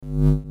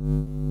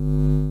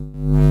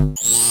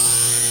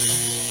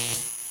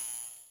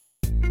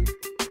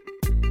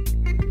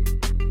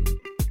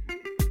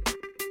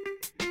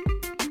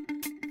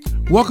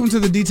Welcome to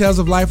the Details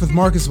of Life with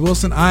Marcus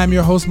Wilson. I am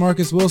your host,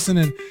 Marcus Wilson,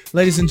 and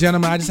ladies and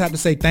gentlemen, I just have to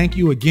say thank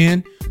you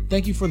again.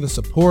 Thank you for the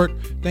support.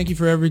 Thank you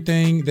for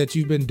everything that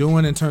you've been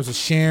doing in terms of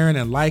sharing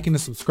and liking and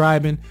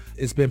subscribing.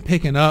 It's been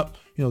picking up.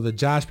 You know, the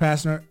Josh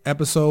Pastner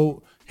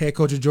episode, head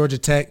coach of Georgia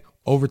Tech,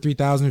 over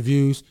 3,000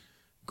 views.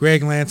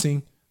 Greg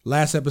Lansing,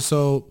 last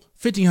episode,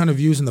 1,500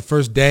 views in the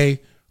first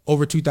day,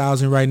 over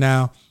 2,000 right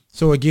now.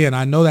 So again,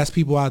 I know that's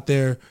people out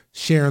there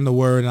sharing the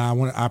word,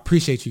 and I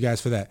appreciate you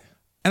guys for that.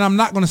 And I'm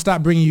not going to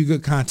stop bringing you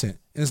good content.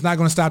 And it's not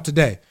going to stop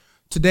today.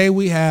 Today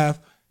we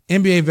have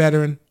NBA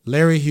veteran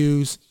Larry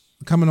Hughes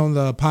coming on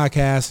the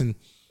podcast. And,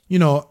 you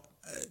know,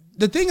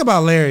 the thing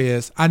about Larry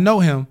is I know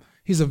him.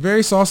 He's a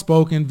very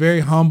soft-spoken, very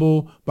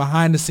humble,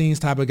 behind-the-scenes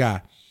type of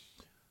guy.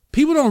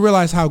 People don't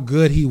realize how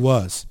good he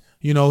was.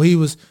 You know,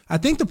 I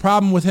think the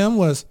problem with him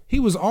was he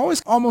was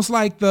always almost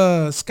like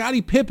the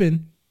Scottie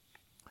Pippen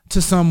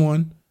to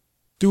someone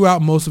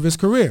throughout most of his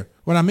career.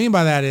 What I mean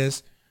by that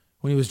is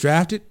when he was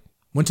drafted,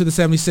 went to the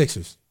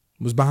 76ers,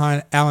 was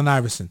behind Allen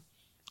Iverson.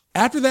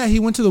 After that, he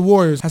went to the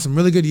Warriors, had some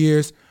really good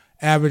years,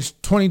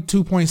 averaged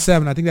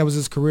 22.7. I think that was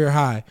his career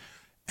high.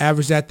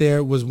 Averaged that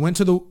there, went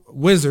to the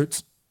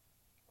Wizards,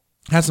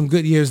 had some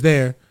good years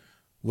there,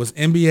 was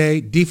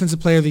NBA Defensive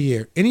Player of the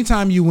Year.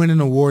 Anytime you win an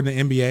award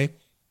in the NBA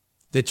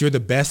that you're the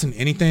best in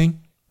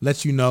anything,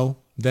 lets you know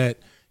that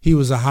he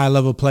was a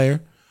high-level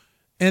player.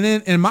 And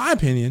then, in my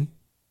opinion,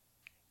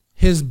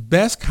 his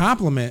best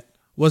compliment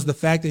was the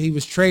fact that he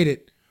was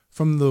traded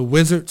from the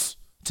Wizards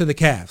to the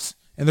Cavs.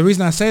 And the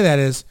reason I say that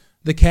is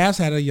the Cavs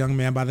had a young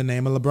man by the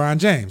name of LeBron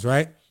James,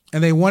 right?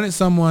 And they wanted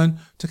someone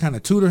to kind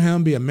of tutor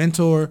him, be a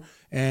mentor,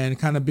 and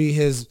kind of be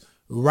his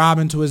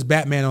Robin to his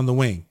Batman on the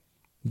wing.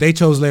 They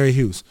chose Larry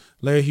Hughes.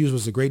 Larry Hughes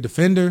was a great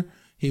defender.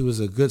 He was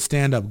a good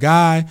stand-up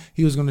guy.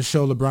 He was going to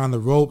show LeBron the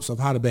ropes of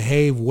how to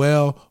behave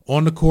well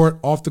on the court,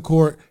 off the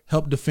court,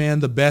 help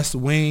defend the best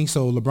wing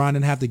so LeBron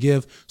didn't have to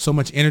give so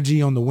much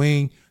energy on the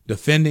wing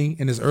defending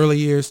in his early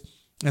years.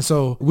 And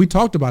so we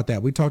talked about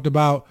that. We talked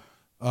about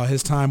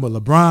his time with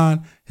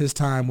LeBron, his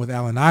time with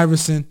Allen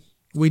Iverson.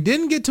 We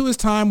didn't get to his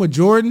time with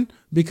Jordan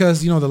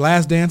because, you know, the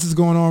Last Dance is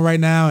going on right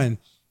now and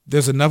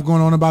there's enough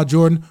going on about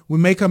Jordan. We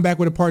may come back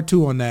with a part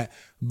 2 on that.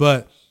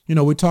 But, you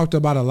know, we talked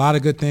about a lot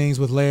of good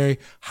things with Larry,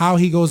 how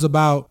he goes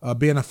about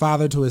being a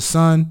father to his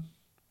son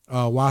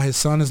while his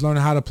son is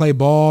learning how to play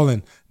ball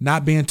and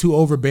not being too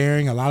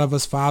overbearing. A lot of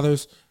us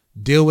fathers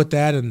deal with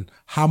that. And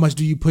how much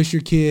do you push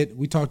your kid?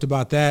 We talked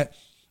about that.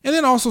 And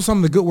then also some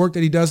of the good work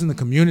that he does in the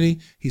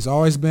community. He's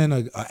always been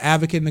an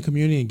advocate in the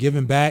community and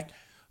giving back,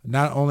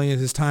 not only in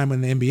his time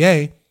in the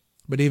NBA,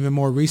 but even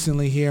more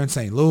recently here in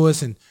St.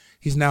 Louis. And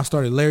he's now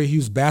started Larry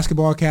Hughes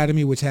Basketball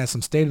Academy, which has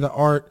some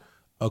state-of-the-art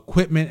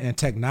equipment and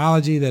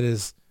technology that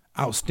is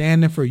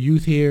outstanding for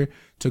youth here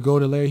to go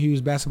to Larry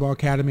Hughes Basketball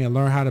Academy and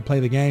learn how to play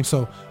the game.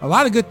 So a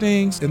lot of good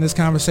things in this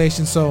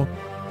conversation. So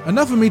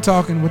enough of me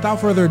talking.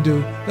 Without further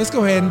ado, let's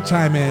go ahead and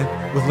chime in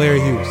with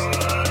Larry Hughes.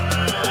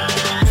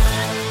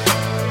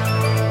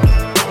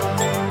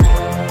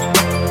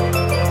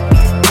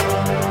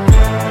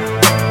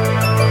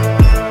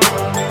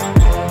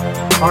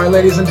 All right,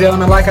 ladies and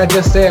gentlemen, like I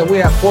just said, we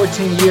have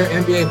 14-year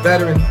NBA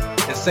veteran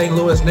and St.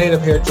 Louis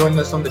native here joining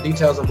us on the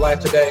Details of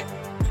Life today.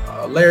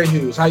 Larry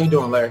Hughes. How you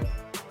doing, Larry?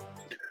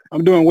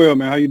 I'm doing well,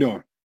 man. How you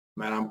doing?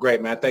 Man, I'm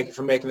great, man. Thank you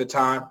for making the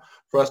time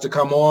for us to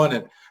come on.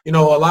 And, you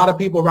know, a lot of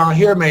people around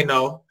here may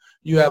know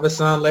you have a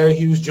son, Larry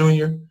Hughes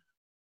Jr.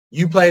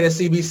 You played at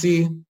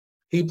CBC.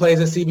 He plays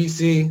at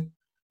CBC.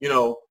 You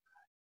know,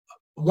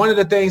 one of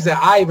the things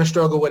that I even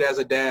struggle with as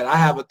a dad, I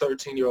have a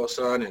 13-year-old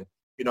son, and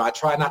you know, I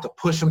try not to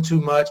push him too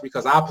much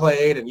because I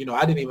played and, you know,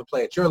 I didn't even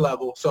play at your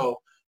level.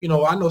 So, you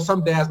know, I know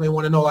some dads may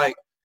want to know, like,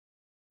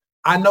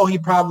 I know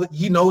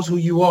he knows who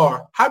you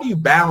are. How do you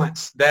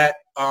balance that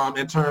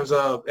in terms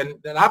of, and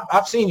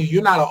I've seen you,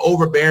 you're not an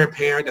overbearing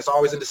parent that's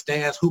always in the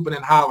stands hooping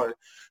and hollering.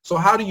 So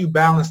how do you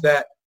balance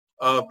that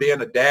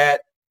being a dad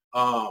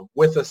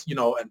with us, you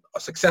know, a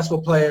successful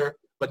player,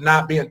 but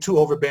not being too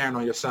overbearing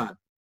on your son?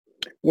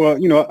 Well,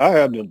 you know, I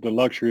have the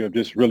luxury of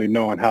just really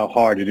knowing how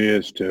hard it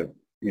is to,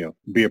 you know,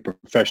 be a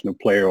professional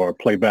player or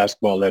play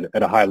basketball at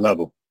a high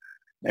level.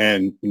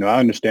 And, you know, I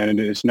understand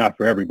that it's not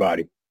for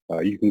everybody.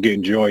 You can get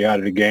joy out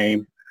of the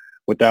game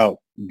without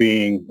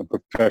being a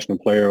professional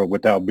player or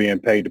without being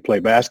paid to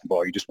play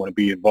basketball. You just want to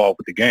be involved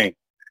with the game.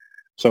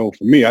 So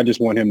for me, I just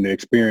want him to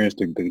experience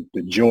the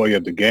joy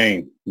of the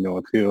game, you know,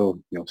 and feel,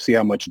 you know, see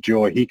how much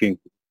joy he can,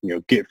 you know,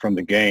 get from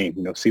the game,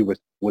 you know, see what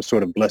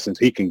sort of blessings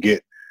he can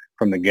get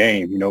from the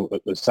game, you know,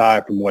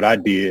 aside from what I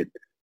did.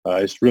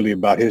 It's really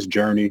about his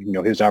journey, you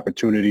know, his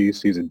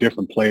opportunities. He's a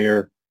different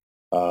player.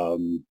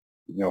 You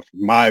know,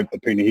 from my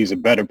opinion, he's a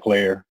better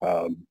player.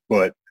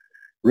 But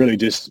really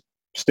just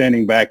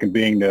standing back and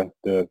being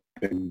the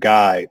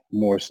guide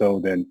more so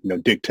than, you know,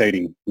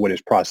 dictating what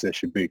his process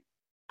should be.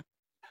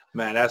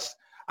 Man,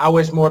 I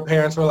wish more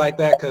parents were like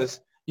that, because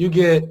you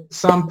get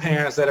some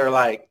parents that are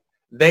like,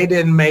 they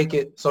didn't make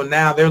it, so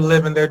now they're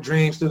living their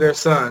dreams through their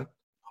son.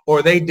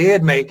 Or they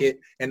did make it,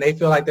 and they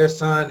feel like their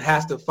son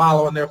has to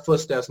follow in their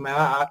footsteps. Man,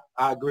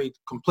 I agree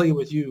completely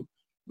with you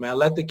man,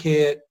 let the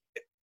kid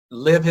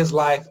live his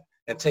life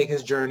and take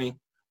his journey,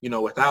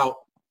 without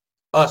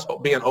us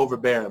being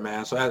overbearing,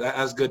 man. So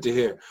that's good to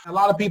hear. A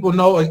lot of people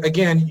know,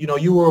 again,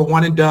 you were a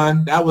one and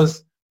done. That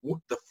was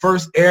the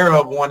first era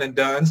of one and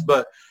dones,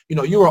 but,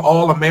 you were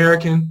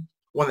All-American,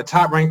 one of the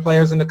top-ranked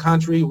players in the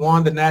country,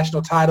 won the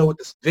national title with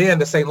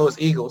the St. Louis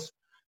Eagles,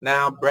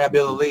 now Brad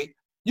Beal Elite.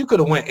 You could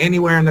have went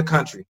anywhere in the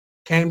country.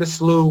 Came to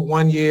SLU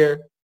 1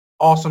 year,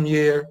 awesome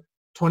year,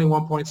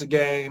 21 points a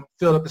game,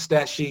 filled up the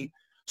stat sheet.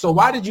 So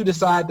why did you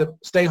decide to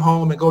stay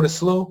home and go to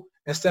SLU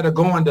instead of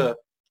going to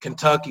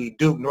Kentucky,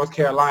 Duke, North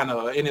Carolina,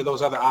 or any of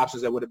those other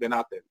options that would have been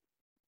out there?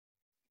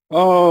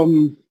 I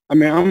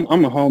mean,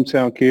 I'm a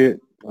hometown kid,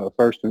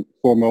 first and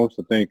foremost.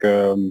 I think,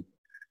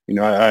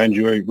 I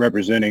enjoy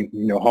representing,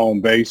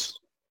 home base.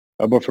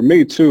 But for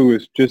me, too,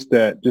 it's just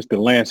the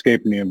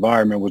landscape and the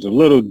environment was a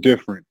little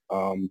different.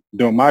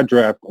 During my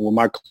draft, with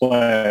my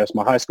class,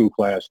 my high school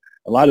class,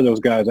 a lot of those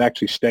guys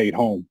actually stayed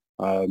home.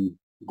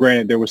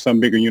 Granted, there were some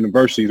bigger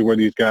universities where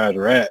these guys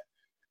are at,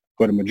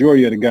 but a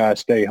majority of the guys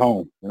stay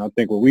home. And I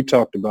think what we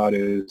talked about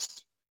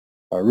is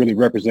really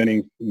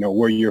representing,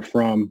 where you're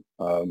from,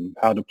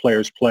 how the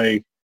players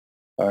play,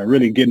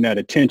 really getting that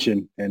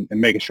attention and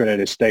making sure that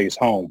it stays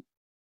home.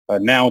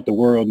 Now with the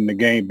world and the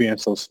game being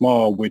so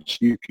small, which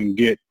you can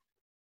get,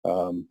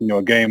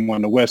 a game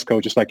on the West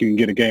Coast just like you can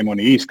get a game on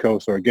the East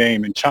Coast, or a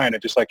game in China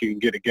just like you can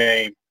get a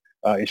game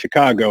in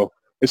Chicago,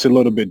 it's a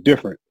little bit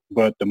different.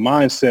 But the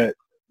mindset,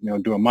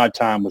 during my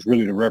time was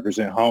really to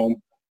represent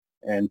home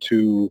and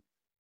to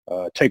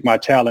take my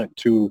talent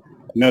to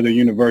another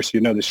university,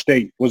 another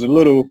state. It was a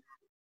little,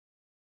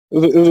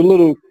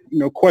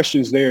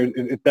 questions there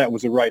if that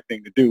was the right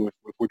thing to do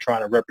if we're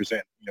trying to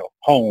represent,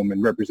 home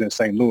and represent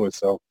St. Louis.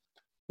 So,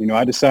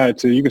 I decided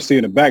to, you can see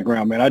in the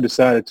background, man, I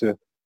decided to,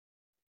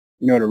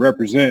 to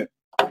represent,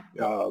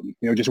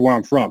 just where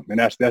I'm from. And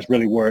that's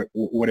really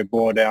what it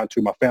boiled down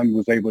to. My family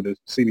was able to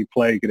see me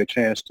play, get a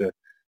chance to,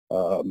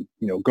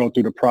 go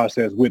through the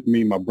process with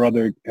me. My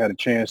brother had a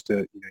chance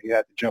to, he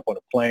had to jump on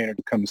a plane or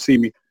to come to see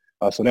me.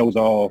 So that was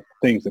all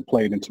things that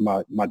played into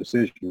my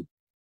decision.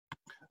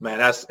 Man,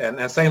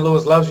 and St.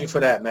 Louis loves you for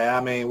that, man. I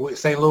mean,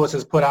 St. Louis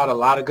has put out a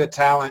lot of good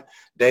talent.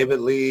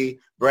 David Lee,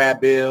 Brad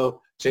Beal,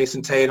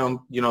 Jason Tatum,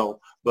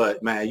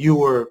 but man, you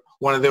were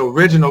one of the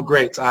original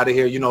greats out of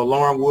here.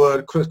 Lauren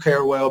Wood, Chris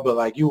Carrawell,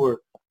 but you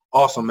were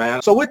awesome,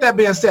 man. So with that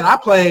being said, I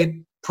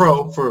played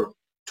pro for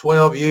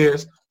 12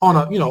 years on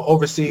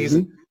overseas.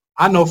 Mm-hmm.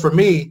 I know for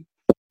me,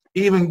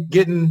 even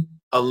getting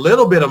a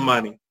little bit of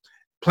money,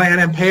 playing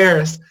in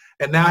Paris,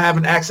 and now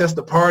having access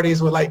to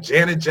parties with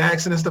Janet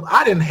Jackson and stuff,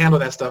 I didn't handle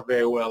that stuff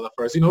very well at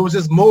first. It was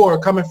just more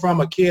coming from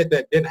a kid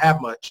that didn't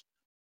have much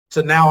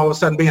to now all of a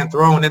sudden being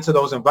thrown into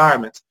those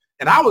environments.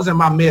 And I was in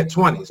my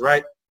mid-20s,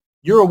 right?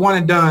 You're a one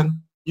and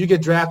done. You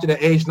get drafted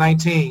at age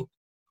 19.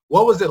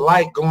 What was it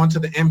like going to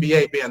the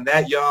NBA, being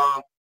that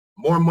young,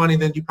 more money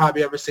than you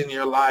probably ever seen in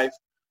your life,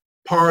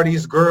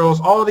 parties,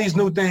 girls, all these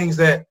new things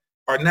that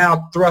are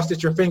now thrust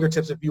at your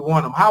fingertips if you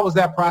want them? How was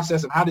that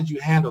process, and how did you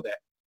handle that?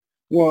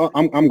 Well,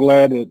 I'm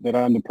glad that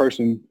I'm the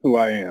person who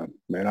I am,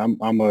 man.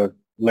 I'm a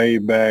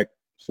laid back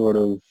sort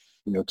of,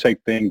 take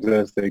things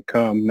as they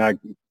come. I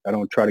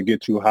don't try to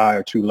get too high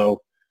or too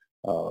low.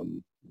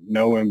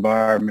 No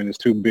environment is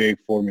too big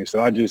for me.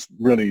 So I just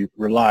really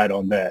relied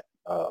on that.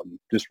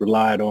 Just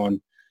relied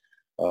on,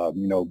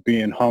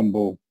 being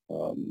humble,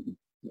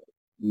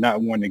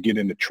 not wanting to get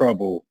into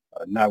trouble,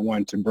 not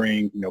wanting to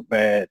bring,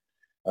 bad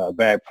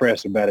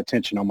press or bad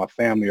attention on my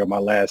family or my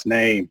last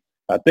name.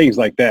 Things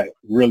like that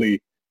really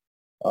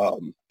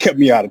kept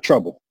me out of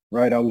trouble,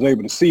 right? I was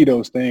able to see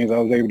those things. I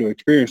was able to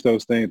experience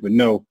those things, but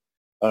know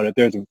that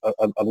there's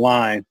a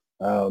line,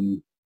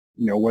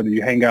 whether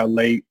you hang out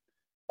late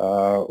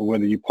or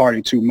whether you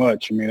party too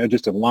much. I mean, there's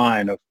just a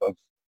line of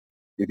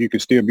if you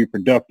can still be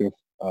productive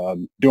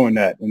doing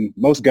that. And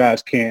most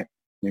guys can't.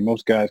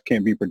 Most guys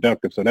can't be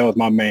productive. So that was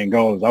my main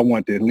goal, is I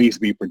wanted to at least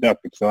be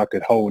productive so I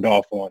could hold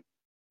off on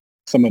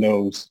some of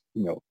those,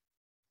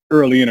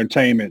 early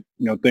entertainment,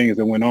 things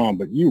that went on.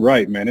 But you're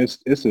right, man.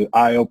 It's an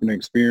eye-opening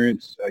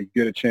experience. You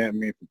get a chance,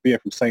 being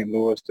from St.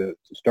 Louis to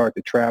start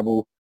to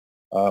travel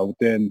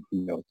within,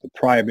 the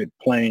private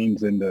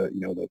planes and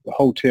the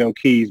hotel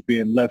keys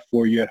being left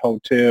for you at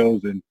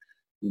hotels, and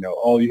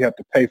all you have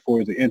to pay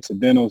for is the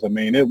incidentals. I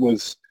mean, it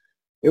was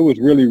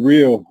really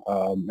real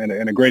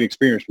and a great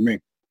experience for me.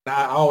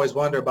 I always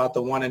wonder about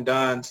the one and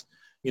dones.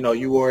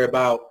 You worry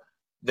about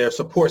their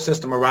support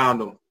system around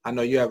them. I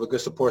know you have a good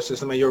support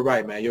system, and you're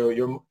right, man.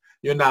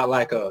 You're not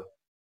like a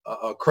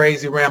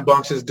crazy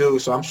rambunctious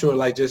dude. So I'm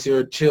sure just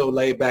your chill,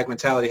 laid back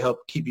mentality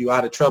helped keep you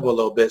out of trouble a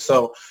little bit.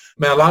 So,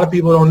 man, a lot of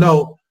people don't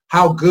know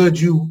how good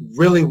you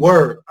really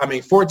were. I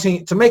mean,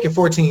 to make it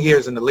 14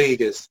 years in the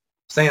league is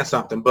saying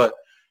something, but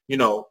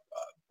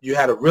you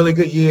had a really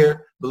good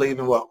year, believe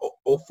in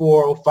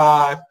 04,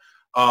 05,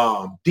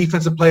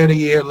 defensive player of the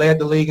year, led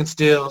the league in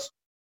steals,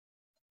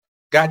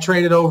 got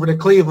traded over to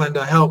Cleveland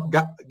to help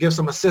give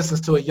some assistance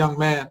to a young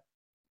man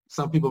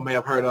some people may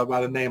have heard of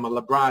by the name of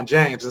LeBron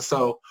James. And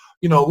so,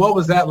 what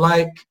was that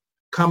like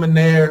coming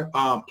there,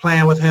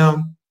 playing with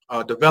him?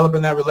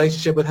 developing that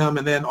relationship with him?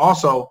 And then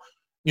also,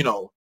 you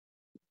know,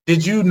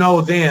 did you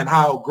know then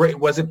how great,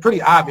 was it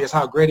pretty obvious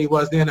how great he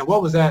was then? And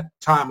what was that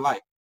time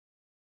like?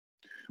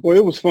 Well,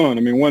 it was fun.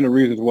 I mean, one of the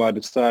reasons why I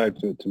decided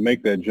to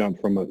make that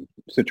jump from a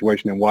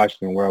situation in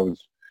Washington where I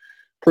was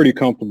pretty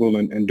comfortable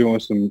and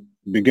doing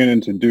beginning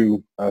to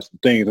do some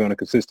things on a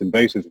consistent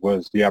basis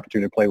was the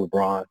opportunity to play with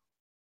Bron.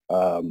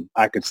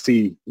 I could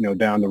see, you know,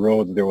 down the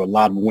road that there were a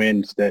lot of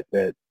wins that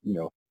you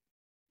know,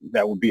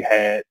 that would be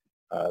had.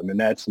 And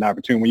that's an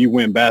opportunity. When you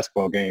win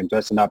basketball games,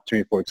 that's an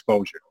opportunity for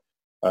exposure.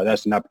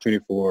 That's an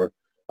opportunity for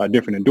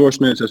different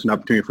endorsements. That's an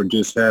opportunity for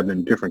just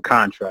having different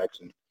contracts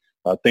and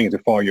things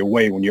that fall your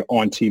way when you're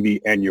on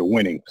TV and you're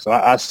winning. So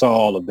I saw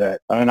all of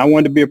that, and I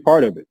wanted to be a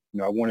part of it. You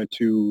know, I wanted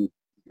to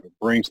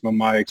bring some of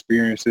my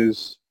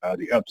experiences,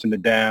 the ups and the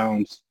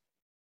downs,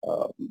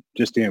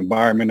 just the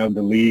environment of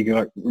the league.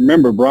 Like,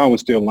 remember, Bron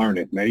was still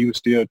learning, man. He was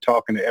still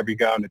talking to every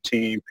guy on the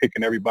team,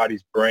 picking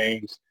everybody's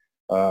brains.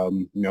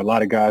 You know, a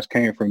lot of guys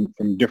came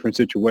from different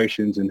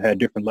situations and had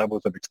different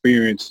levels of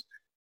experience.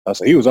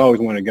 So he was always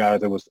one of the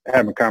guys that was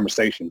having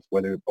conversations,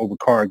 whether over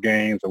card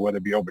games or whether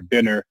it be over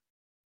dinner,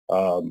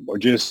 or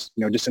just,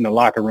 you know, just in the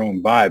locker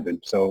room vibing.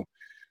 So,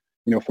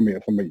 you know,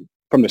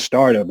 from the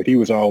start of it, he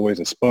was always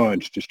a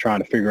sponge, just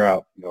trying to figure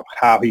out, you know,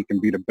 how he can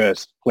be the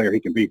best player he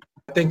can be.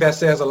 I think that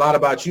says a lot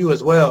about you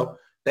as well.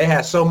 They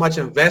had so much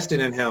invested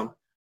in him.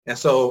 And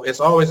so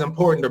it's always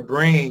important to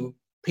bring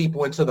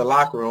people into the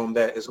locker room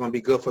that is going to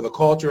be good for the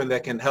culture and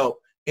that can help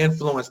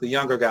influence the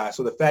younger guys.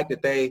 So the fact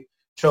that they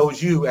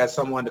chose you as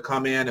someone to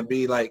come in and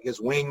be like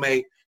his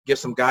wingmate, give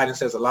some guidance,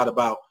 says a lot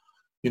about,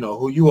 you know,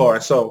 who you are.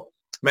 So,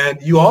 man,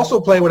 you also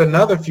play with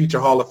another future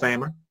Hall of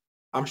Famer.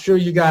 I'm sure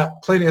you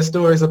got plenty of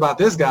stories about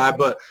this guy,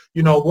 but,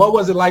 you know, what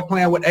was it like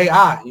playing with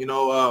AI? You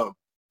know,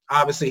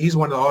 obviously he's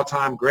one of the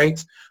all-time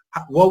greats.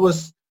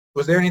 Was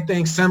there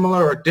anything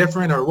similar or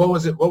different, or what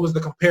was the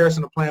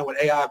comparison of playing with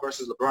AI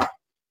versus LeBron?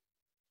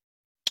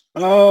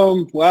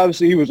 Well,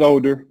 obviously he was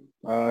older.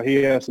 He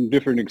had some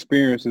different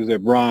experiences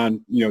that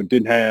Bron, you know,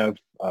 didn't have,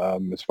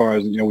 as far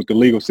as, you know, with the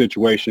legal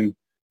situation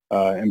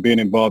and being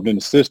involved in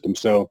the system.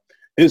 So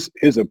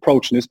his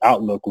approach and his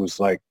outlook was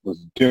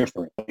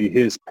different.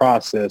 His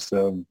process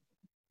of,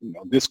 you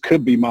know, this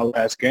could be my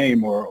last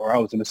game, or I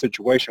was in a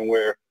situation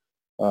where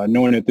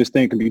knowing that this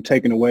thing can be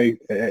taken away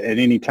at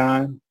any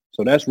time.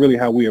 So that's really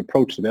how we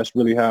approached it. That's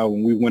really how,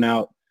 when we went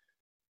out,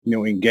 you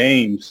know, in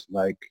games,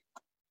 like,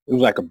 it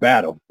was like a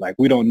battle. Like,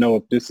 we don't know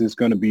if this is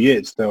going to be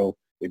it. So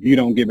if you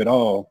don't give it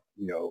all,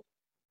 you know,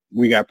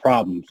 we got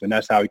problems. And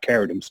that's how he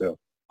carried himself.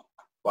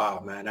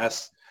 Wow, man.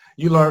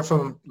 You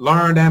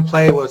learned and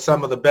played with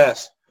some of the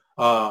best.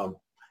 And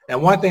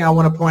one thing I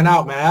want to point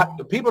out, man,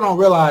 the people don't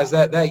realize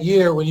that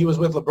year when you was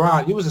with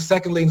LeBron, you was the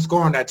second leading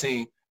scorer on that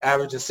team,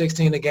 averaging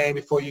 16 a game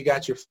before you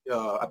got your,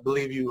 I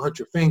believe you hurt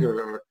your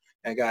finger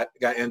and got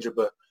injured.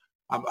 But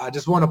I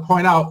just want to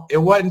point out, it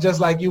wasn't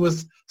just like you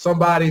was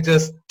somebody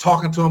just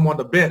talking to him on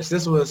the bench.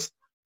 This was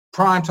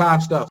prime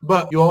time stuff.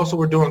 But you also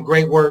were doing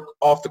great work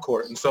off the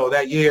court. And so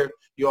that year,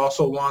 you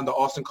also won the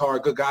Austin Carr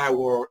Good Guy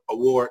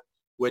Award,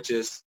 which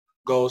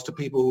goes to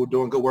people who are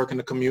doing good work in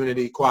the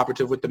community,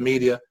 cooperative with the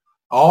media.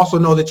 I also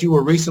know that you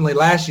were recently,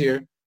 last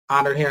year,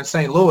 honored here in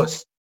St.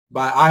 Louis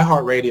by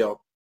iHeartRadio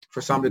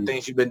for some of the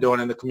things you've been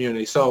doing in the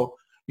community. So,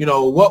 you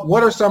know,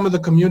 what are some of the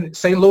community?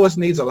 St. Louis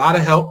needs a lot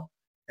of help.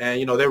 And,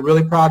 you know, they're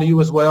really proud of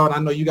you as well. And I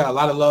know you got a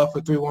lot of love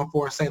for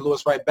 314 in St.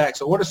 Louis right back.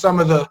 So what are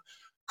some of the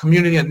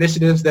community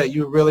initiatives that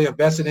you really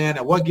invested in,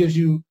 and what gives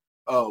you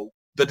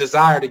the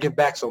desire to give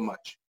back so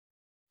much?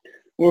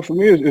 Well, for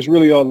me, it's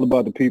really all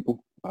about the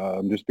people.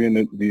 Just being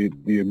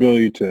the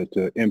ability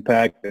to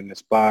impact and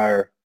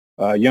inspire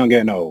young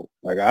and old.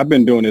 Like, I've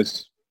been doing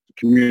this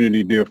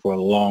community deal for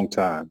a long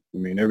time. I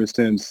mean, ever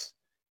since,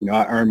 you know,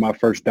 I earned my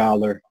first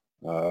dollar,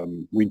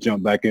 we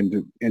jumped back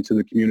into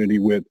the community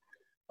with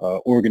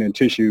organ and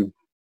tissue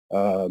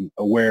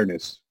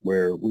awareness,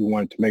 where we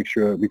wanted to make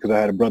sure, because I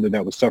had a brother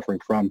that was suffering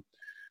from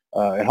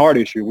a heart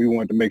issue, we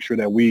wanted to make sure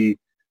that we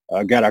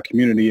got our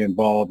community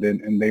involved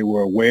and they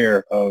were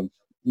aware of,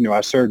 you know,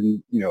 our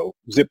certain, you know,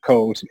 zip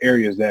codes and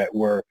areas that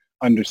were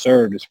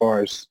underserved as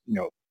far as, you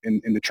know,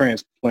 in the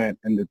transplant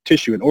and the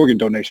tissue and organ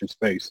donation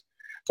space.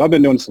 So I've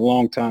been doing this a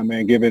long time,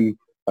 man, giving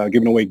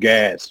away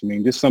gas. I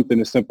mean, just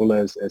something as simple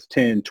as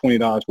 $10,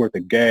 $20 worth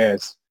of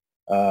gas,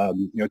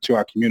 you know, to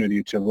our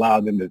community, to allow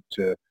them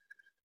to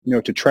you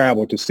know, to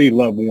travel, to see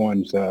loved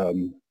ones,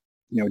 you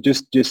know,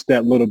 just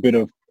that little bit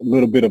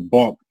of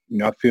bump, you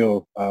know, I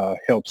feel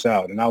helps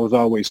out. And I was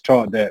always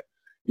taught that,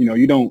 you know,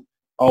 you don't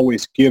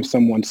always give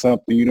someone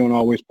something, you don't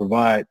always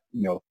provide,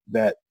 you know,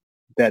 that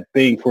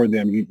thing for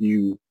them.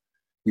 You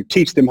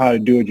teach them how to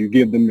do it, you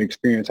give them the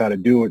experience how to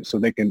do it, so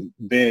they can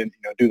then,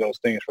 you know, do those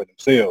things for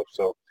themselves.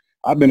 So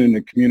I've been in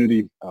the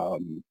community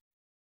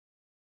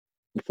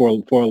for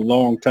a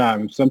long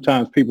time.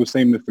 Sometimes people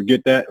seem to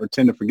forget that, or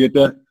tend to forget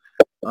that.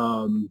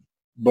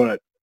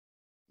 But,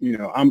 you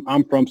know,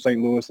 I'm from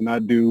St. Louis, and I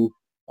do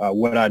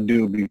what I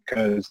do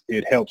because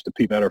it helps the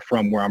people that are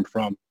from where I'm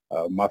from.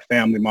 My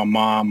family, my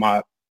mom,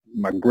 my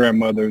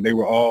grandmother, they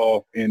were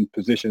all in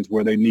positions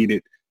where they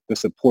needed the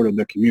support of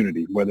the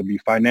community, whether it be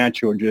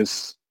financial or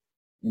just,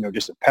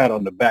 just a pat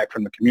on the back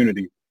from the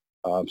community.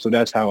 So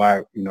that's how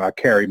I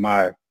carry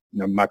my,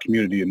 my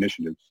community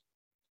initiatives.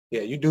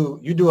 Yeah, you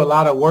do a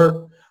lot of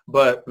work,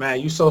 but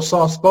man, you so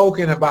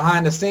soft-spoken and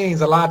behind the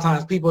scenes, a lot of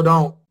times people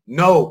don't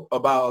know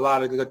about a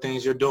lot of the good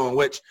things you're doing,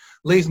 which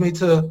leads me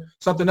to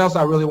something else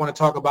I really want to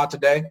talk about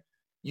today.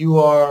 You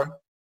are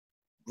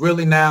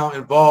really now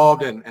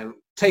involved and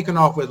taken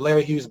off with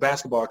Larry Hughes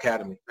Basketball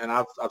Academy. And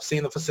I've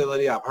seen the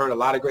facility. I've heard a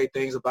lot of great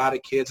things about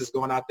it. Kids is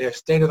going out there,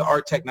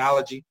 state-of-the-art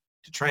technology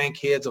to train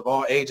kids of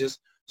all ages.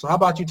 So how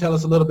about you tell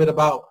us a little bit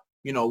about,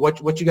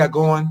 what you got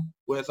going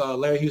with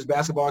Larry Hughes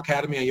Basketball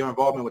Academy and your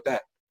involvement with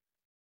that?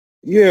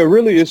 Yeah,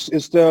 really,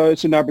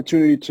 it's an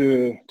opportunity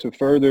to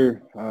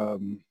further,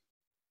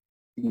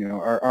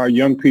 our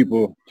young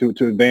people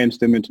to advance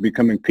them into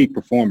becoming peak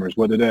performers,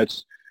 whether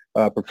that's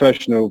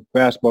professional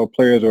basketball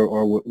players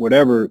or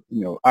whatever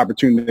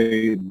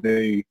opportunity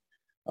they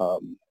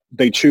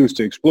choose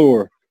to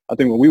explore. I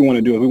think what we want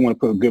to do is we want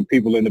to put good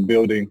people in the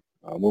building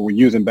where we're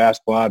using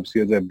basketball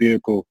obviously as that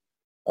vehicle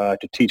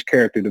to teach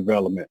character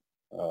development,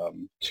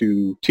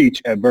 to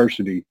teach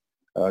adversity,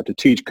 to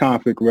teach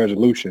conflict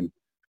resolution.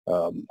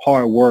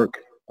 Hard work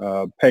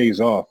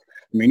pays off.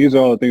 I mean, these are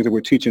all the things that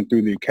we're teaching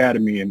through the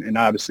academy, and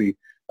obviously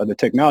the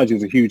technology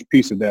is a huge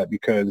piece of that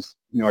because,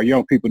 our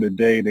young people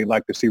today, they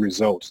like to see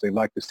results. They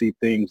like to see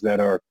things that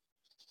are,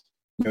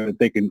 that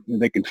they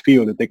can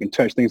feel, that they can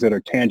touch, things that are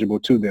tangible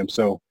to them.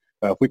 So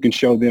if we can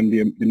show them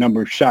the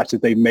number of shots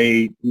that they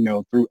made,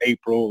 through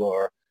April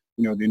or,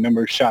 the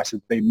number of shots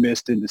that they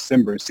missed in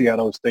December and see how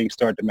those things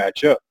start to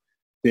match up,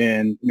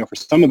 then, for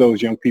some of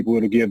those young people,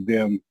 it'll give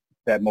them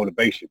that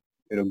motivation.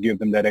 It'll give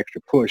them that extra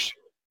push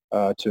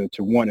to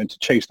want and to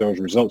chase those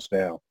results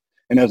down.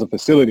 And as a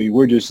facility,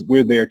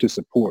 we're there to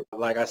support.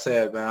 Like I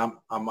said, man,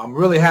 I'm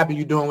really happy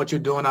you're doing what you're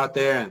doing out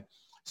there. And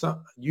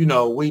so,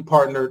 we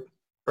partnered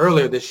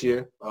earlier this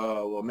year,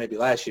 well, maybe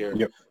last year.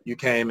 Yep. You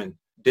came and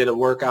did a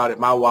workout at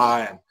my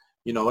Y. And,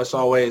 it's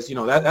always,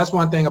 that's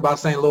one thing about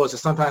St. Louis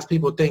is sometimes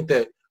people think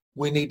that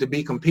we need to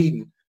be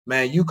competing.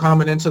 Man, you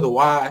coming into the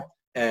Y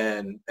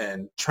and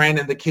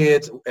training the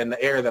kids in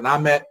the area that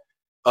I'm at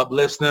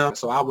uplifts them.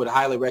 So I would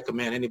highly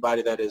recommend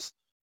anybody that is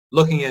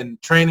looking in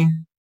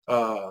training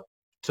to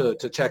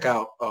check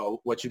out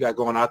what you got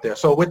going out there.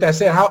 So with that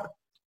said, how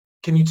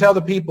can you tell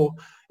the people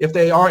if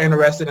they are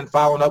interested in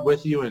following up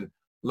with you and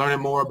learning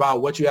more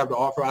about what you have to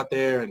offer out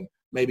there and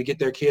maybe get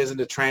their kids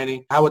into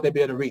training, how would they be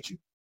able to reach you?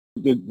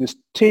 This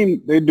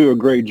team, they do a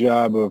great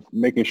job of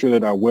making sure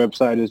that our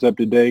website is up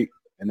to date,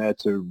 and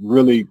that's a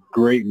really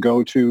great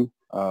go-to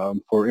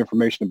for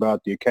information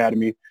about the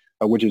academy,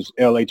 which is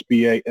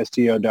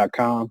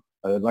lhbastl.com.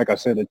 Like I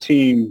said, the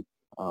team,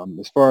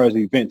 as far as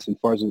events, as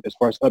far as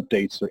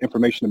updates or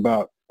information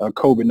about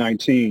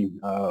COVID-19,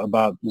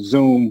 about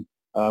Zoom,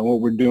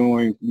 what we're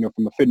doing,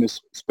 from a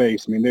fitness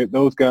space. I mean,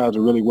 those guys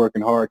are really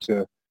working hard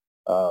to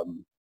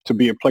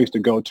be a place to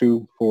go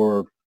to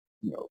for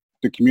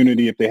the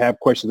community if they have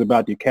questions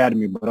about the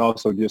academy, but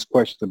also just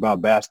questions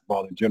about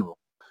basketball in general.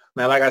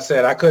 Man, like I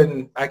said, I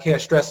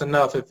can't stress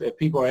enough if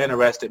people are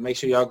interested, make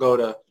sure y'all go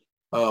to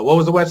what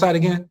was the website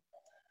again?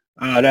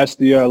 That's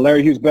the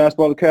Larry Hughes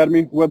Basketball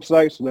Academy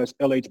website. So that's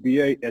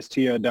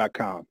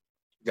lhbastl.com.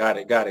 Got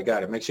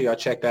it. Make sure y'all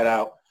check that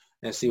out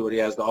and see what he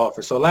has to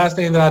offer. So last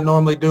thing that I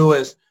normally do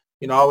is,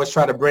 I always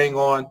try to bring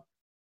on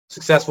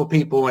successful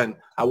people, and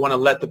I want to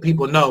let the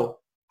people know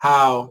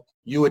how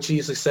you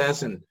achieve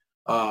success and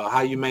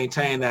how you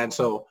maintain that. And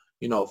so,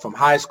 from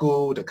high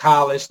school to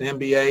college, to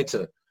NBA,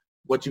 to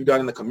what you've done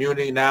in the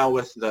community now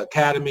with the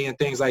academy and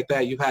things like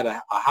that, you've had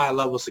a high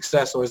level of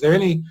success. So is there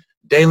any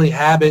daily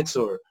habits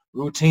or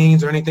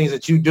routines or anything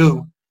that you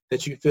do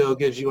that you feel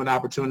gives you an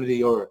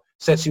opportunity or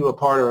sets you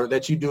apart or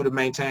that you do to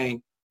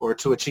maintain or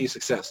to achieve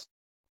success?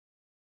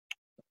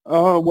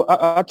 Well,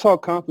 I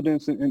talk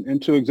confidence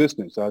into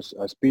existence. I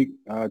speak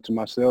to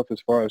myself as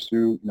far as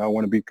I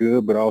want to be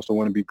good, but I also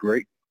want to be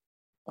great.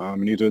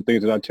 And these are the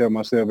things that I tell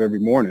myself every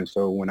morning.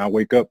 So when I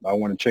wake up, I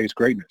want to chase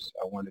greatness.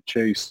 I want to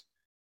chase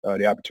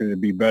the opportunity to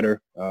be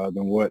better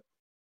than what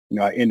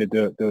I ended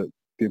the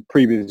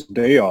previous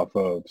day off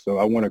of. So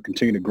I want to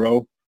continue to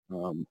grow.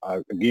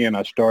 I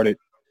started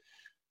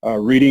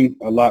reading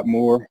a lot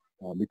more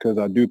because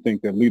I do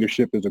think that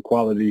leadership is a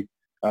quality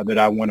that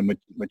I want to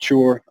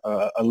mature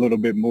a little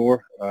bit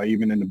more,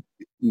 even in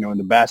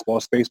the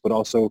basketball space, but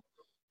also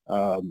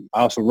I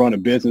also run a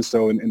business,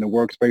 so in the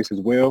workspace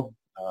as well.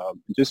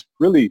 Just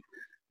really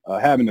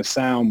having a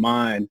sound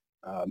mind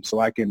so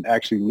I can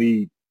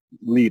actually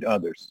lead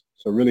others.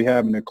 So really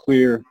having a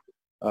clear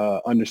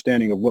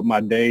understanding of what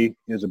my day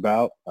is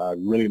about. I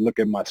really look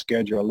at my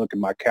schedule. I look at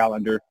my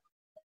calendar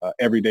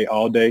every day,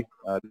 all day,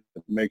 to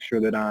make sure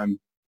that I'm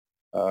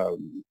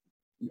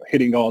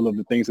hitting all of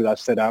the things that I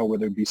set out,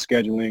 whether it be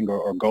scheduling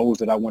or goals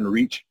that I want to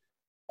reach.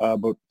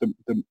 But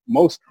the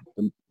most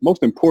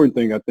important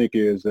thing I think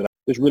is that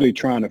I'm just really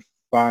trying to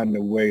find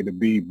a way to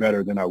be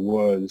better than I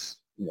was,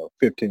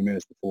 15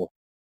 minutes before.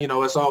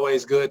 It's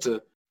always good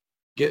to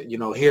get,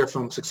 hear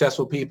from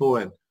successful people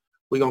and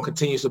We're going to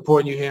continue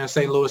supporting you here in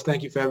St. Louis.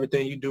 Thank you for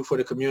everything you do for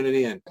the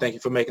community, and thank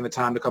you for making the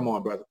time to come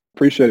on, brother.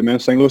 Appreciate it, man.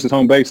 St. Louis is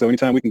home base, so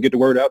anytime we can get the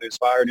word out,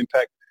 inspire and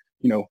impact,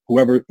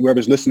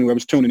 whoever's listening,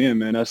 whoever's tuning in,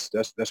 man, that's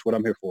what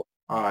I'm here for.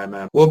 All right,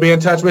 man. We'll be in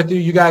touch with you.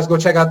 You guys go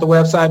check out the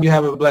website. You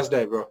have a blessed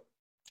day, bro.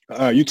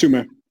 You too,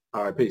 man.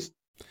 All right, peace.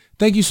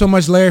 Thank you so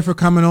much, Larry, for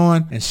coming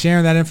on and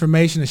sharing that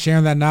information and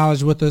sharing that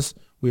knowledge with us.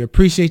 We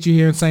appreciate you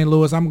here in St.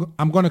 Louis.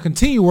 I'm going to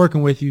continue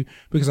working with you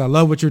because I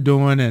love what you're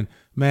doing, and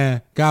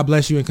man, God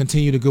bless you and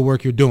continue the good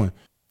work you're doing.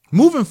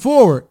 Moving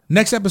forward,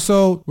 next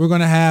episode, we're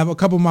going to have a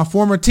couple of my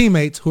former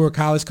teammates who are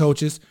college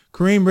coaches.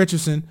 Kareem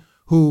Richardson,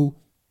 who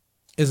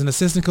is an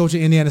assistant coach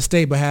at Indiana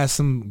State, but has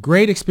some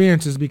great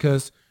experiences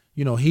because,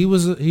 he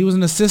was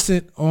an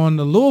assistant on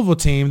the Louisville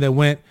team that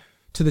went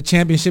to the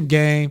championship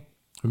game.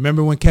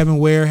 Remember when Kevin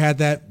Ware had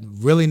that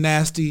really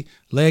nasty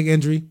leg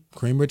injury?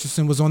 Kareem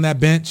Richardson was on that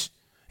bench.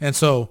 And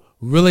so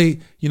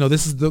really,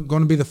 this is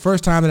going to be the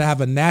first time that I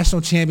have a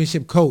national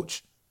championship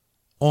coach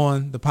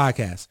on the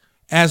podcast,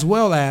 as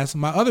well as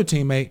my other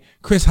teammate,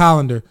 Chris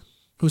Hollander,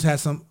 who's had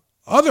some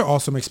other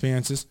awesome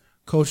experiences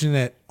coaching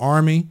at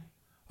Army,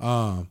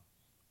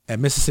 at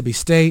Mississippi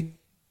State,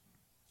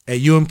 at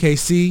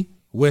UMKC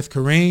with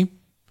Kareem,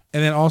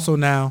 and then also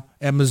now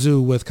at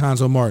Mizzou with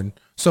Konzo Martin.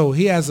 So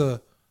he has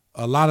a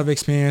lot of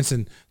experience,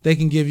 and they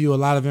can give you a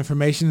lot of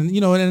information. And,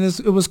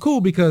 it was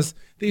cool because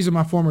these are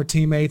my former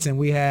teammates, and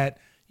we had,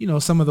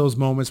 some of those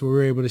moments where we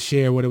were able to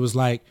share what it was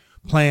like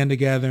playing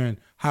together and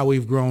how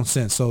we've grown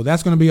since. So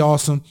that's going to be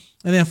awesome.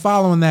 And then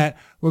following that,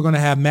 we're going to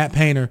have Matt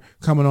Painter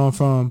coming on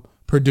from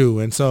Purdue.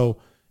 And so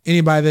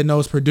anybody that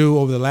knows Purdue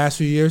over the last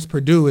few years,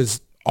 Purdue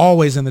is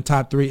always in the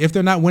top 3. If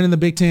they're not winning the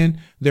Big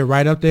Ten, they're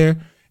right up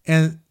there.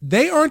 And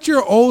they aren't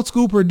your old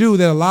school Purdue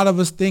that a lot of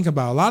us think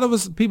about. A lot of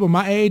us, people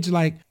my age,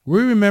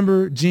 we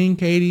remember Gene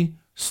Katie,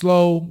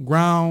 slow,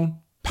 ground,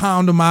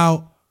 pound them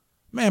out.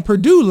 Man,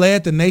 Purdue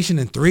led the nation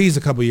in threes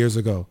a couple years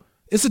ago.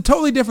 It's a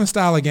totally different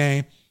style of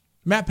game.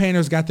 Matt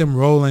Painter's got them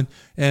rolling.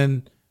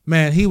 And,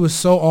 man, he was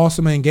so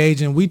awesome and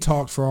engaging. We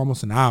talked for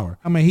almost an hour.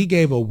 I mean, he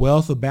gave a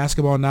wealth of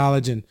basketball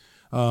knowledge and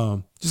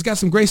just got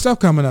some great stuff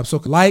coming up.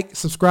 So like,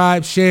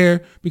 subscribe,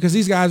 share, because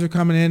these guys are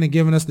coming in and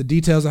giving us the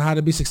details of how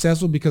to be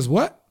successful because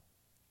what?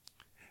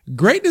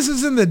 Greatness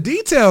is in the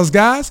details,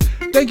 guys.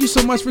 Thank you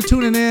so much for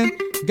tuning in.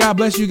 God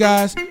bless you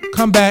guys.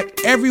 Come back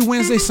every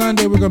Wednesday,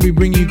 Sunday. We're going to be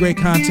bringing you great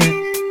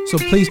content. So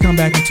please come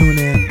back and tune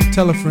in.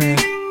 Tell a friend.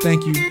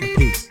 Thank you and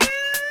peace.